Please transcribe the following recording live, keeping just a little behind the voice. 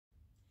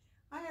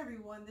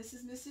everyone, this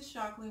is Mrs.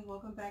 Shockley.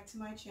 Welcome back to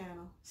my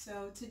channel.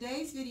 So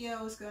today's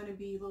video is going to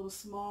be little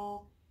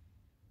small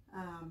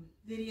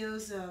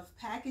videos of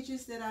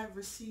packages that I've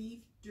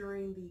received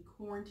during the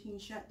quarantine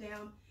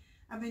shutdown.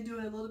 I've been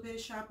doing a little bit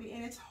of shopping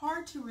and it's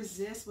hard to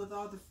resist with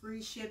all the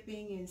free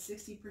shipping and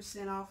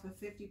 60% off and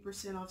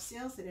 50% off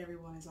sales that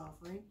everyone is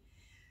offering.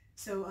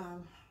 So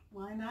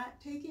why not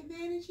take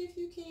advantage if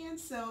you can?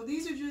 So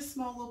these are just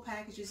small little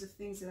packages of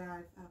things that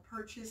I've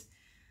purchased.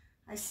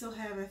 I still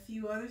have a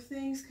few other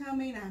things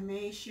coming. I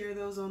may share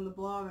those on the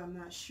blog. I'm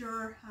not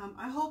sure.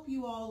 I hope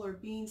you all are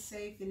being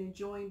safe and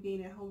enjoying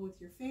being at home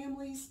with your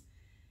families.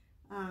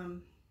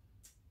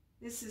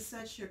 This is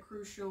such a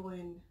crucial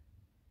and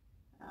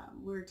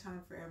weird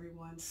time for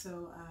everyone.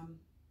 So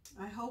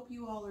I hope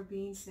you all are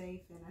being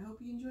safe and I hope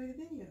you enjoy the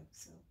video.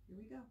 So here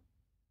we go.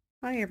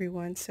 Hi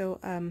everyone. So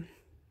I'm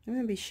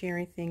going to be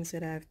sharing things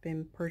that I've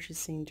been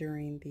purchasing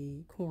during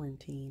the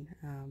quarantine.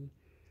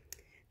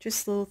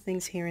 Just little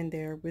things here and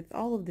there. With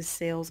all of the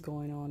sales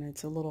going on,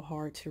 it's a little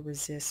hard to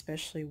resist,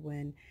 especially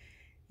when,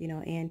 you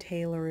know, Ann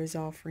Taylor is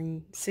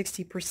offering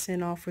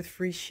 60% off with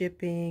free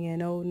shipping,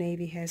 and Old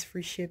Navy has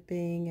free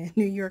shipping, and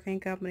New York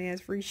 & Company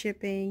has free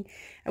shipping.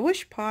 I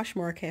wish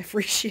Poshmark had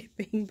free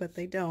shipping, but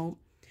they don't.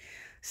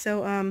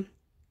 So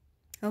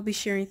I'll be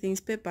sharing things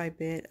bit by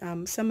bit.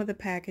 Some of the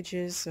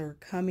packages are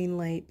coming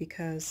late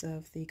because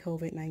of the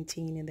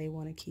COVID-19 and they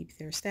want to keep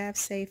their staff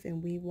safe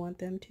and we want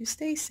them to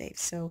stay safe.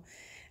 So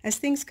as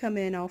things come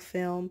in, I'll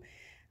film,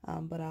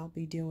 but I'll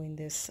be doing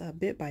this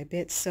bit by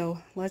bit. So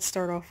let's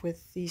start off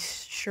with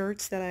these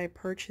shirts that I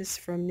purchased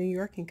from New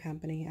York &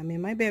 Company. I'm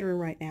in my bedroom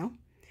right now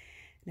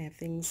and I have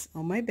things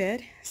on my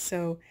bed.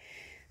 So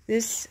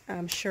this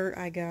shirt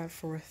I got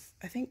for,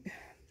 I think,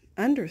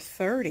 under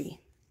 $30,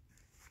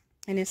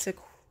 and it's a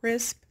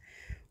crisp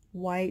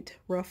white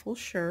ruffle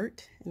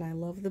shirt, and I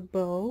love the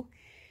bow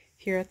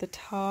here at the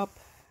top,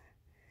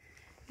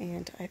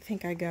 and I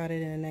think I got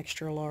it in an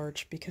extra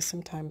large because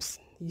sometimes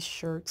these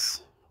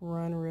shirts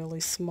run really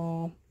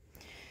small,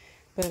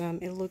 but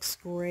it looks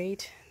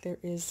great. There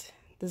is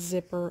the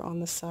zipper on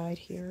the side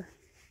here,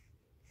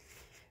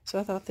 so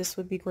I thought this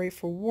would be great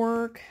for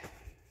work.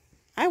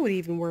 I would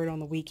even wear it on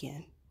the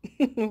weekend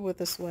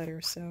with a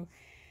sweater, so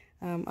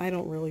I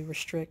don't really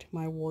restrict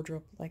my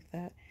wardrobe like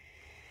that.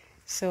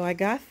 So I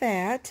got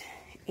that,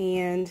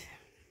 and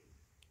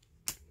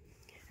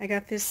I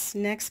got this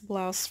next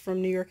blouse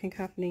from New York &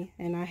 Company,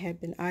 and I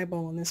had been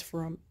eyeballing this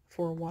for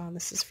a while.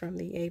 This is from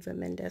the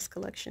Mendes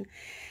collection,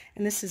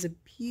 and this is a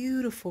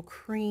beautiful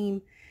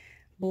cream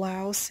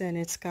blouse, and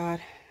it's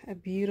got a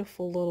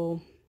beautiful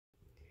little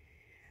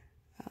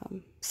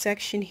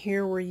section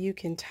here where you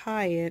can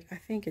tie it. I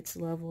think it's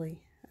lovely.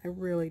 I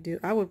really do.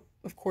 I would,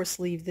 of course,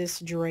 leave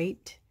this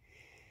draped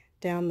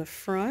down the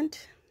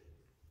front.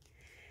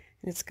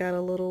 It's got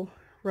a little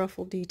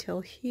ruffle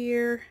detail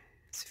here.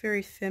 It's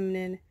very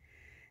feminine,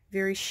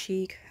 very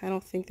chic. I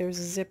don't think there's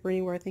a zipper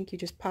anywhere. I think you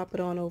just pop it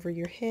on over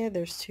your head.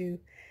 There's two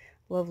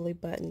lovely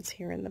buttons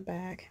here in the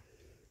back.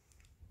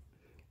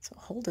 So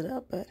I'll hold it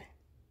up, but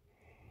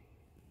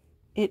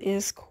it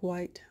is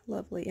quite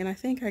lovely. And I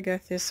think I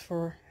got this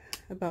for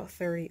about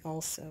 $30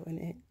 also,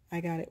 and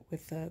I got it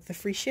with the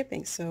free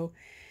shipping. So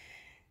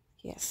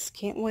yes,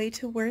 can't wait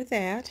to wear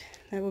that.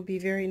 That would be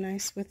very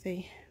nice with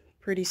a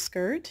pretty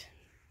skirt.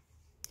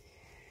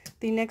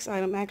 The next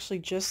item actually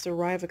just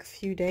arrived a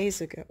few days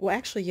ago. Well,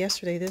 actually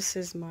yesterday. This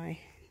is my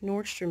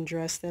Nordstrom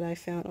dress that I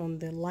found on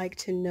the Like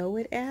to Know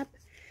It app.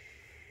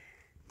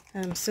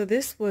 So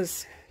this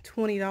was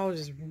 $20.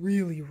 It's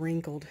really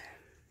wrinkled,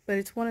 but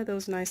it's one of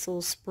those nice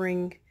little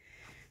spring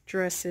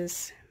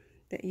dresses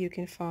that you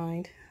can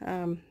find.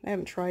 I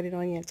haven't tried it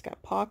on yet. It's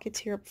got pockets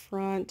here up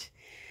front.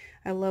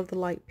 I love the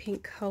light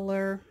pink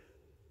color.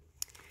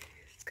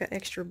 It's got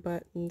extra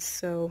buttons,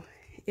 so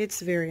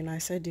it's very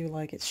nice. I do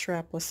like it.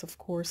 Strapless, of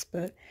course,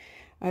 but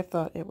I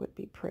thought it would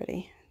be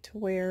pretty to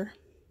wear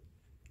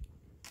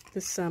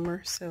this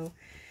summer. So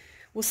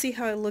we'll see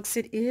how it looks.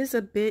 It is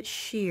a bit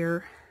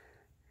sheer.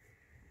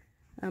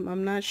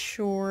 I'm not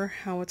sure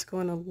how it's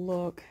going to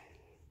look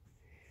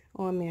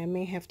on me. I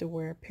may have to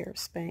wear a pair of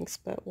Spanx,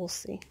 but we'll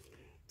see.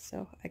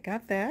 So I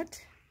got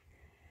that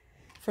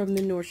from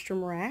the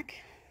Nordstrom rack.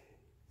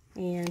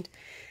 And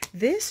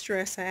this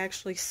dress I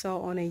actually saw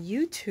on a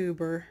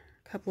YouTuber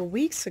couple of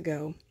weeks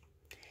ago,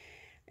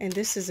 and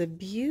this is a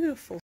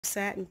beautiful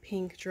satin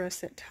pink dress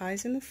that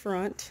ties in the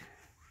front,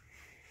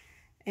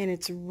 and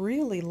it's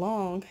really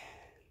long,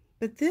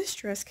 but this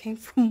dress came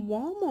from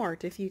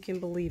Walmart, if you can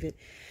believe it.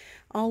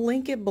 I'll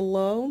link it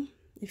below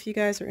if you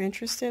guys are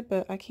interested,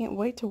 but I can't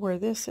wait to wear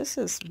this. This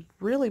is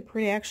really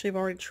pretty. Actually, I've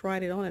already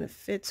tried it on and it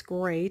fits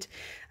great.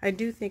 I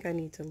do think I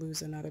need to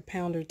lose another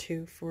pound or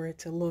two for it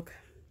to look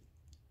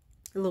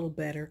a little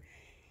better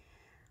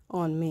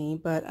on me,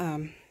 but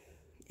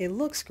it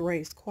looks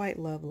great. It's quite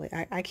lovely.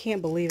 I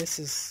can't believe this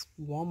is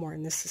Walmart,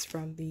 and this is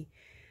from the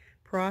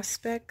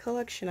Prospect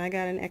collection. I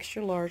got an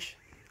extra large.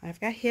 I've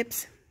got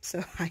hips,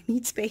 so I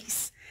need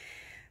space.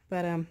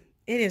 But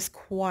it is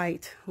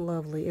quite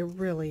lovely. It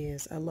really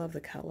is. I love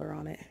the color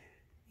on it.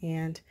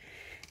 And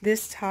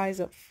this ties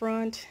up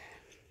front.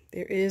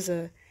 There is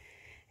a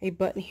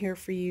button here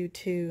for you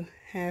to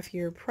have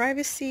your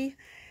privacy.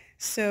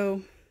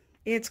 So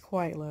it's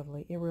quite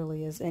lovely. It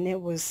really is. And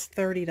it was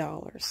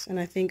 $30 and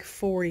I think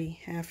 $40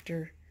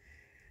 after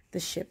the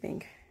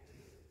shipping.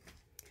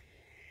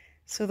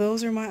 So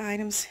those are my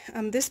items.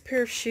 This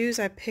pair of shoes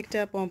I picked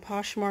up on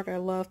Poshmark. I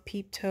love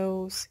peep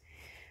toes.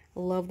 I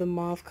love the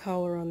mauve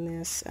color on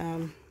this.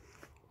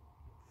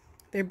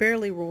 They're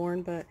barely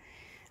worn, but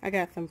I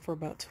got them for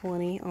about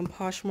 $20 on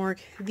Poshmark.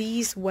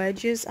 These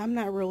wedges, I'm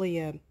not really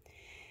a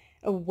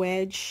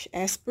wedge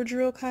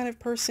espadrille kind of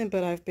person,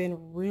 but I've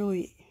been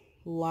really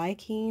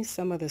liking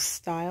some of the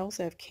styles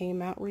that have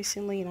came out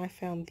recently, and I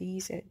found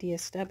these at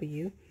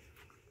DSW,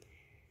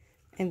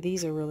 and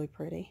these are really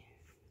pretty.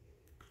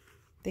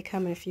 They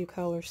come in a few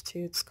colors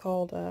too. It's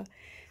called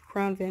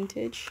Crown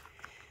Vintage,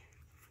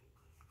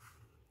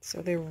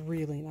 so they're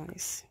really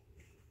nice.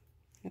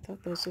 I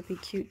thought those would be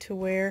cute to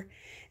wear.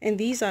 And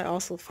these I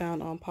also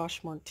found on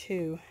Poshmark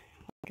too.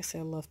 Like I said,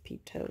 I love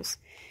peep toes.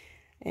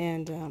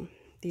 And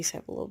these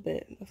have a little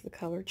bit of the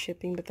color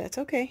chipping, but that's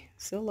okay.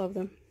 Still love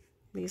them.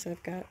 These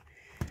I've got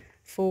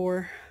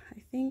for,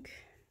 I think,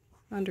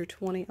 under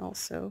 $20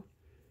 also.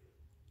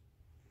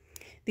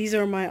 These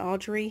are my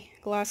Audrey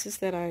glasses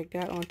that I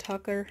got on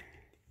Tuckernuck.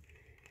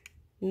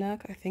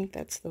 I think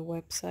that's the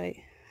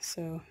website.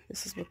 So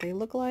this is what they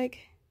look like.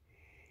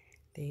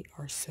 They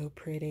are so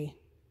pretty.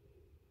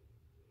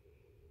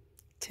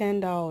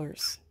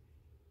 $10.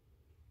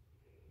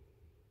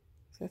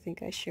 So I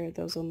think I shared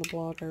those on the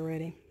blog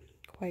already.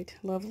 Quite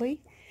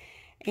lovely.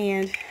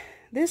 And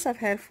this I've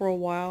had for a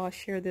while. I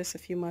shared this a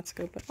few months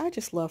ago, but I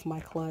just love my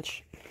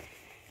clutch.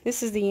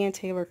 This is the Ann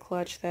Taylor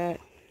clutch that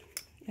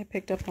I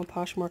picked up on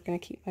Poshmark, and I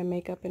keep my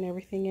makeup and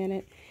everything in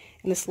it.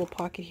 In this little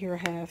pocket here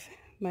I have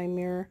my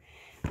mirror.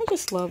 I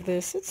just love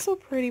this. It's so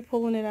pretty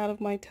pulling it out of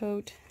my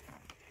tote.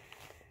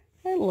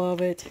 I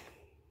love it.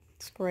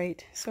 It's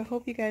great. So I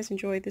hope you guys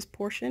enjoyed this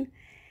portion,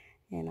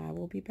 and I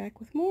will be back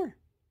with more.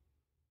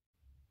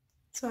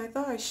 So I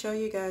thought I'd show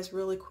you guys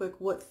really quick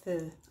what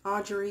the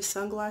Audrey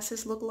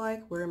sunglasses look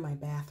like. We're in my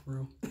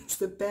bathroom. It's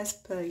the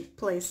best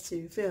place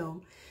to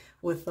film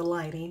with the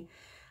lighting.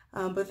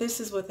 But this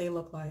is what they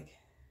look like.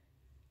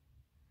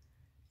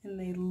 And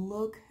they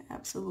look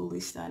absolutely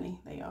stunning.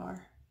 They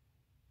are.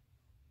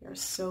 They're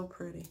so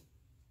pretty.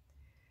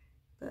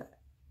 But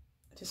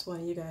I just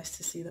wanted you guys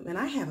to see them. And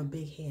I have a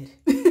big head.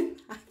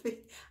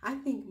 I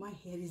think my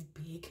head is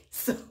big.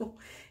 So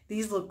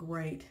these look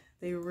great.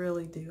 They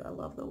really do. I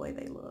love the way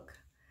they look.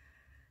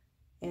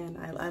 And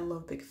I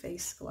love big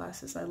face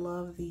glasses. I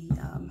love the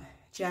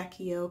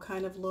Jackie O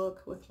kind of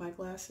look with my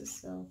glasses.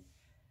 So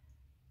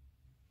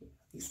yeah,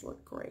 these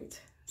look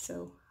great.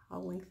 So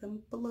I'll link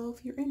them below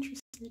if you're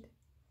interested.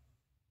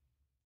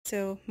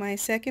 So my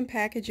second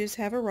packages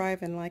have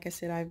arrived, and like I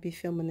said, I'll be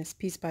filming this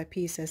piece by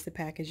piece as the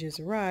packages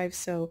arrive.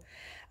 So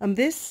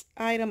this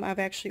item I've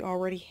actually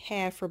already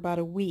had for about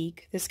a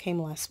week. This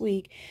came last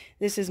week.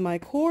 This is my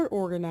cord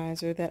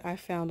organizer that I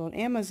found on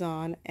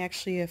Amazon.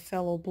 Actually, a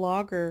fellow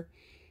blogger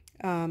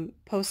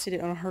posted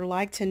it on her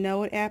Like to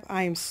Know It app.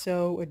 I am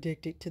so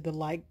addicted to the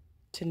Like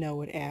to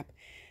Know It app.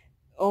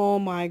 Oh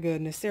my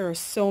goodness, there are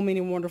so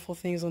many wonderful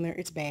things on there.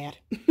 It's bad.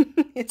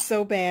 It's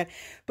so bad.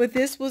 But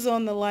this was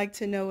on the Like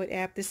to Know It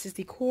app. This is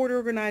the cord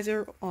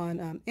organizer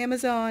on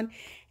Amazon,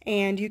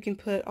 and you can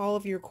put all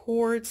of your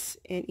cords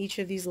in each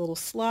of these little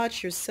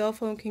slots. Your cell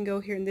phone can go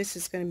here, and this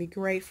is going to be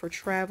great for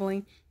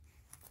traveling.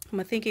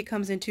 I think it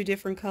comes in 2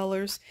 different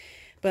colors,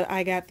 but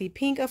I got the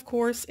pink, of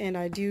course, and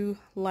I do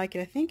like it.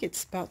 I think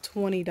it's about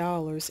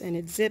 $20, and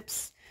it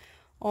zips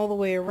all the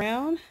way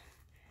around.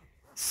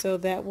 So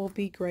that will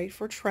be great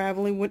for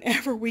traveling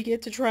whenever we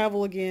get to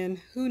travel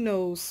again. Who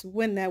knows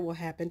when that will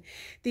happen.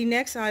 The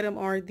next item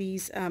are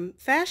these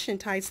fashion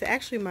tights that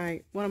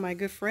actually one of my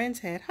good friends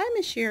had. Hi,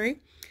 Miss Sherry.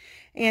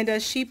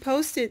 And she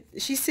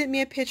sent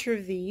me a picture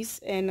of these,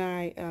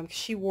 and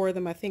she wore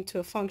them, I think, to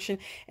a function,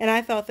 and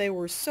I thought they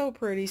were so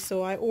pretty,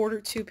 so I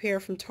ordered 2 pair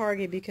from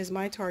Target because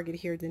my Target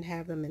here didn't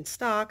have them in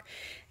stock.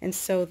 And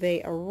so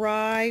they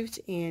arrived,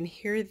 and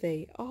here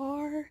they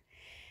are.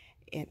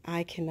 And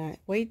I cannot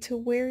wait to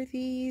wear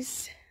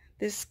these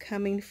this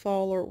coming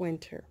fall or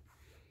winter.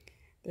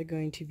 They're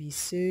going to be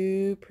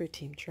so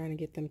pretty. I'm trying to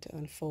get them to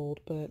unfold,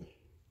 but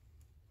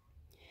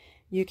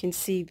you can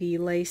see the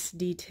lace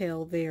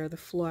detail there, the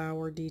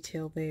flower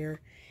detail there.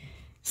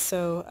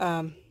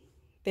 So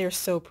they're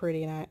so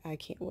pretty, and I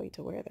can't wait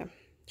to wear them.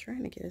 I'm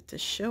trying to get it to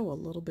show a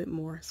little bit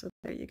more. So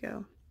there you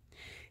go.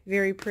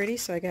 Very pretty.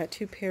 So I got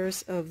 2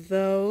 pairs of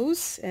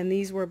those, and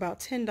these were about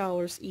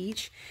 $10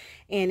 each,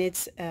 and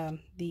it's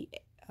the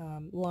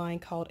line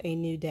called A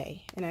New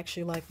Day, and I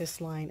actually like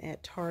this line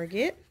at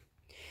Target.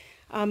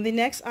 The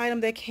next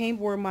item that came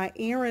were my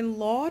Aerin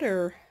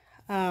Lauder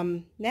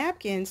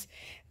napkins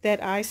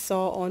that I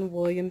saw on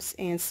Williams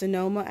and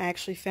Sonoma. I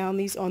actually found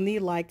these on the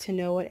Like to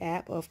Know It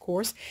app, of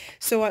course.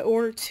 So I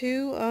ordered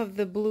 2 of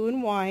the blue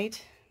and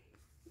white,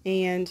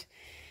 and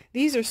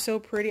these are so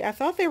pretty. I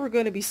thought they were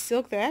going to be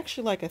silk. They're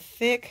actually like a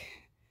thick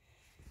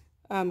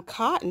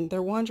cotton.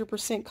 They're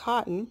 100%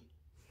 cotton.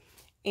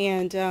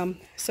 And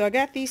so I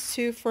got these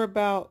two for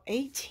about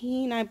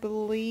 18, I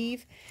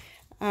believe.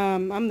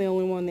 I'm the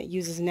only one that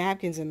uses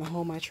napkins in the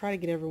home. I try to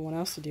get everyone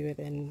else to do it,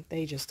 and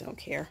they just don't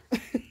care.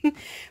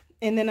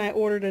 And then I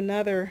ordered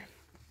another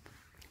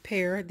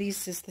pair.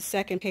 This is the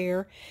second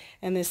pair,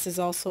 and this is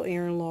also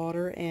Aerin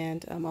Lauder,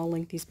 and I'll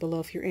link these below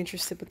if you're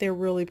interested. But they're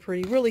really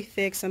pretty, really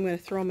thick, so I'm going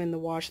to throw them in the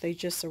wash. They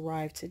just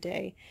arrived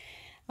today.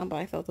 But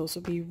I thought those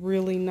would be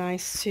really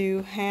nice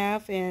to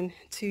have and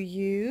to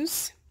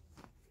use.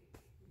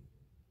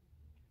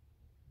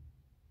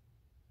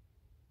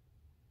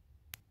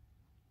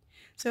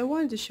 So I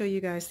wanted to show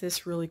you guys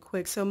this really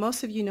quick. So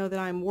most of you know that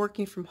I'm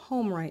working from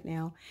home right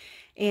now,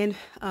 and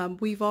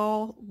we've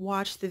all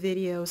watched the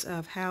videos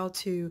of how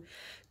to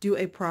do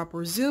a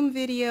proper Zoom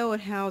video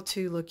and how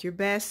to look your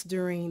best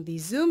during the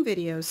Zoom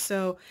videos.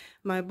 So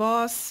my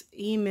boss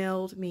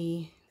emailed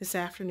me this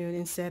afternoon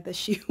and said that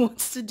she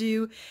wants to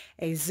do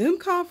a Zoom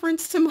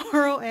conference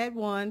tomorrow at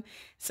 1.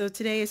 So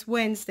today is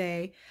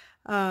Wednesday.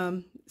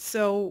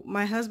 So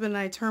my husband and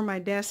I turned my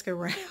desk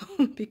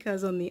around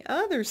because on the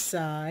other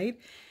side,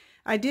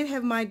 I did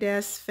have my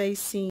desk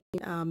facing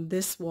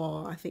this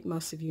wall. I think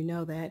most of you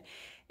know that.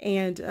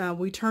 And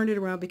we turned it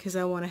around because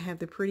I want to have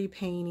the pretty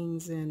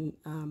paintings and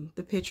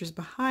the pictures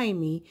behind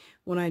me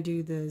when I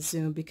do the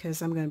Zoom,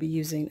 because I'm going to be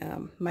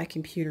using my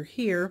computer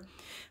here.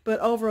 But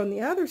over on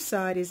the other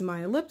side is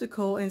my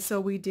elliptical, and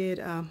so we did,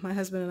 my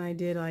husband and I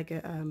did like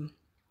a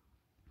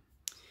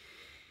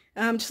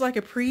just like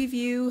a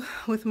preview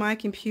with my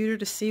computer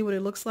to see what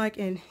it looks like,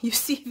 and you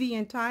see the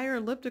entire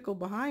elliptical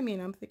behind me,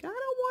 and I'm thinking, I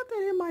don't want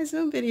that in my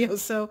Zoom video.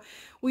 So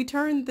we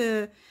turned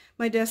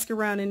my desk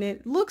around, and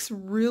it looks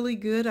really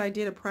good. I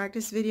did a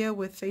practice video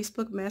with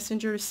Facebook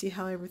Messenger to see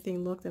how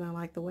everything looked, and I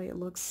like the way it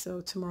looks,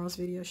 so tomorrow's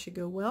video should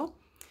go well.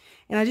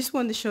 And I just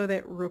wanted to show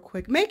that real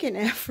quick. Make an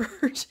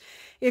effort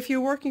if you're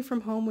working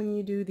from home when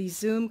you do these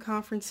Zoom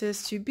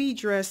conferences to be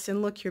dressed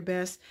and look your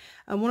best.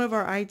 One of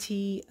our IT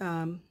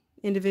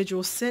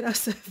individuals sent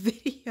us a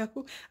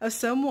video of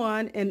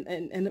someone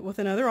and with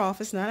another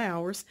office, not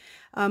ours,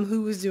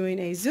 who was doing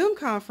a Zoom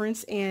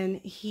conference,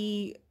 and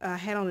he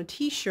had on a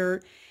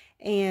t-shirt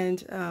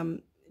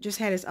and just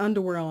had his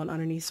underwear on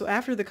underneath. So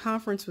after the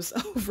conference was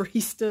over, he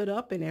stood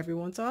up and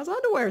everyone saw his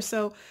underwear.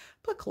 So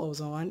put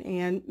clothes on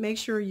and make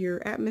sure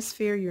your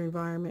atmosphere, your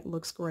environment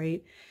looks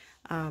great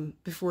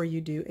before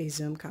you do a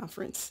Zoom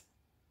conference.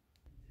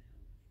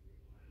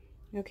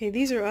 Okay,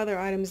 these are other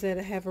items that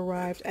have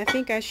arrived. I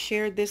think I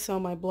shared this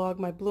on my blog,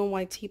 my blue and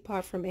white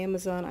teapot from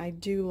Amazon. I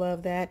do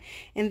love that.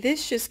 And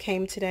this just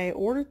came today. I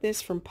ordered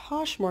this from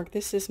Poshmark.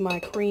 This is my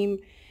cream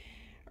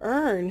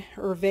urn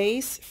or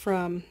vase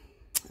from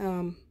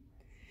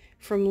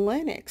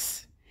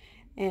Lennox.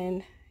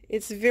 And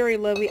it's very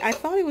lovely. I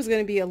thought it was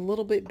going to be a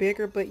little bit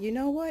bigger, but you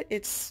know what?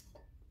 It's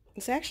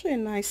actually a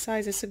nice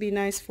size. This would be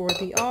nice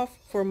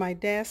for my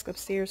desk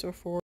upstairs or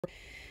for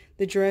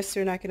the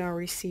dresser, and I can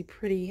already see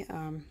pretty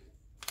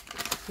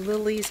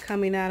lilies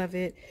coming out of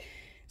it.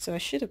 So I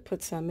should have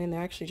put some in there.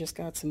 I actually just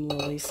got some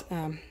lilies.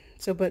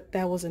 But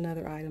that was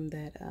another item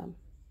that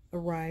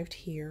arrived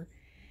here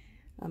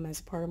as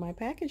a part of my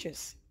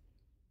packages.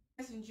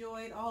 I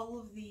enjoyed all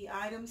of the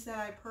items that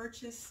I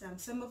purchased.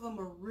 Some of them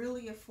are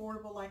really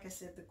affordable. Like I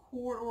said, the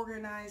cord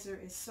organizer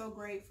is so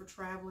great for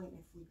traveling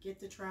if we get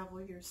to travel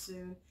here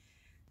soon.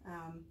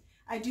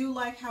 I do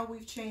like how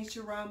we've changed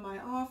around my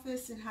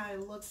office and how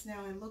it looks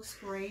now. It looks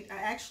great. I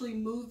actually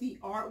moved the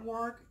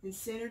artwork and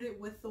centered it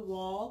with the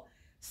wall.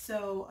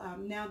 So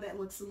now that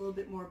looks a little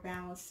bit more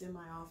balanced in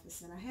my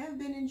office. And I have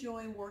been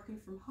enjoying working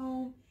from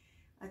home.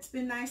 It's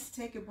been nice to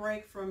take a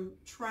break from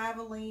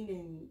traveling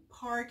and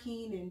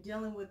parking and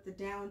dealing with the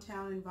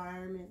downtown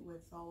environment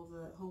with all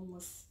the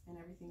homeless and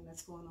everything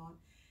that's going on.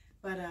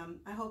 But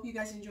I hope you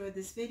guys enjoyed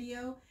this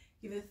video.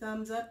 Give it a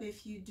thumbs up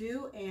if you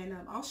do, and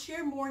I'll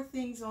share more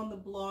things on the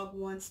blog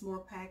once more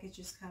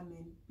packages come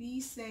in.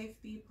 Be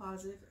safe, be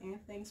positive,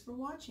 and thanks for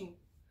watching.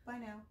 Bye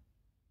now.